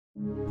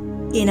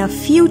In a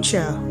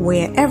future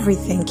where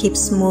everything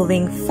keeps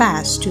moving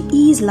fast to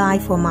ease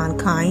life for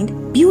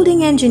mankind,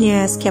 building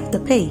engineers kept the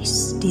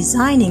pace,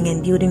 designing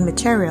and building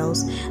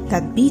materials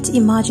that beat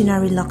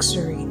imaginary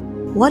luxury.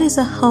 What is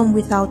a home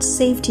without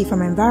safety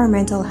from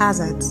environmental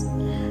hazards?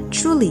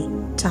 Truly,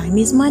 time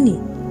is money.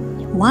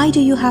 Why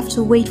do you have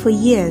to wait for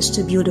years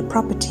to build a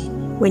property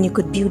when you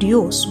could build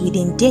yours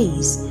within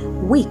days,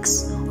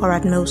 weeks, or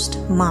at most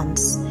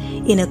months,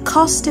 in a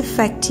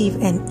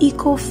cost-effective and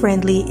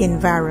eco-friendly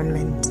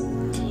environment?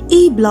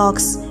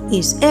 Eblocks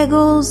is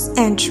Ergo's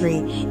entry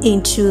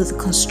into the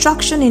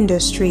construction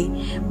industry,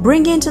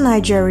 bringing to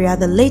Nigeria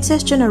the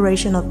latest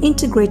generation of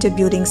integrated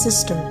building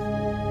system.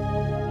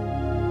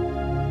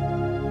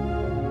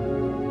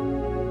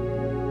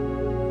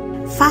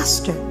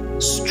 Faster,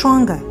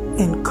 stronger,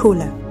 and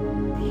cooler.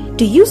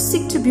 Do you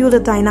seek to build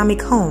a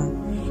dynamic home?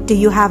 Do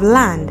you have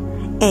land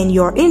and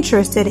you're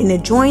interested in a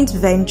joint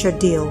venture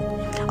deal?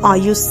 Are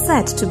you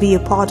set to be a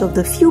part of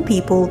the few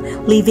people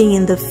living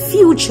in the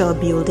future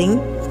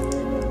building?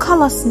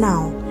 Call us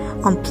now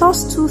on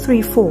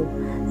 +234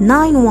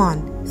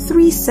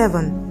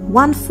 9137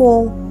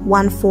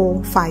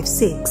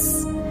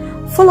 141456.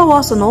 Follow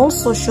us on all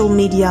social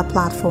media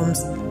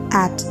platforms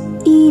at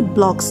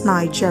Eblocks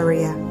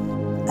Nigeria.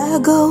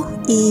 Ergo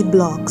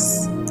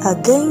Eblocks, a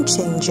game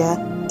changer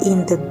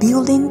in the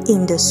building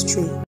industry.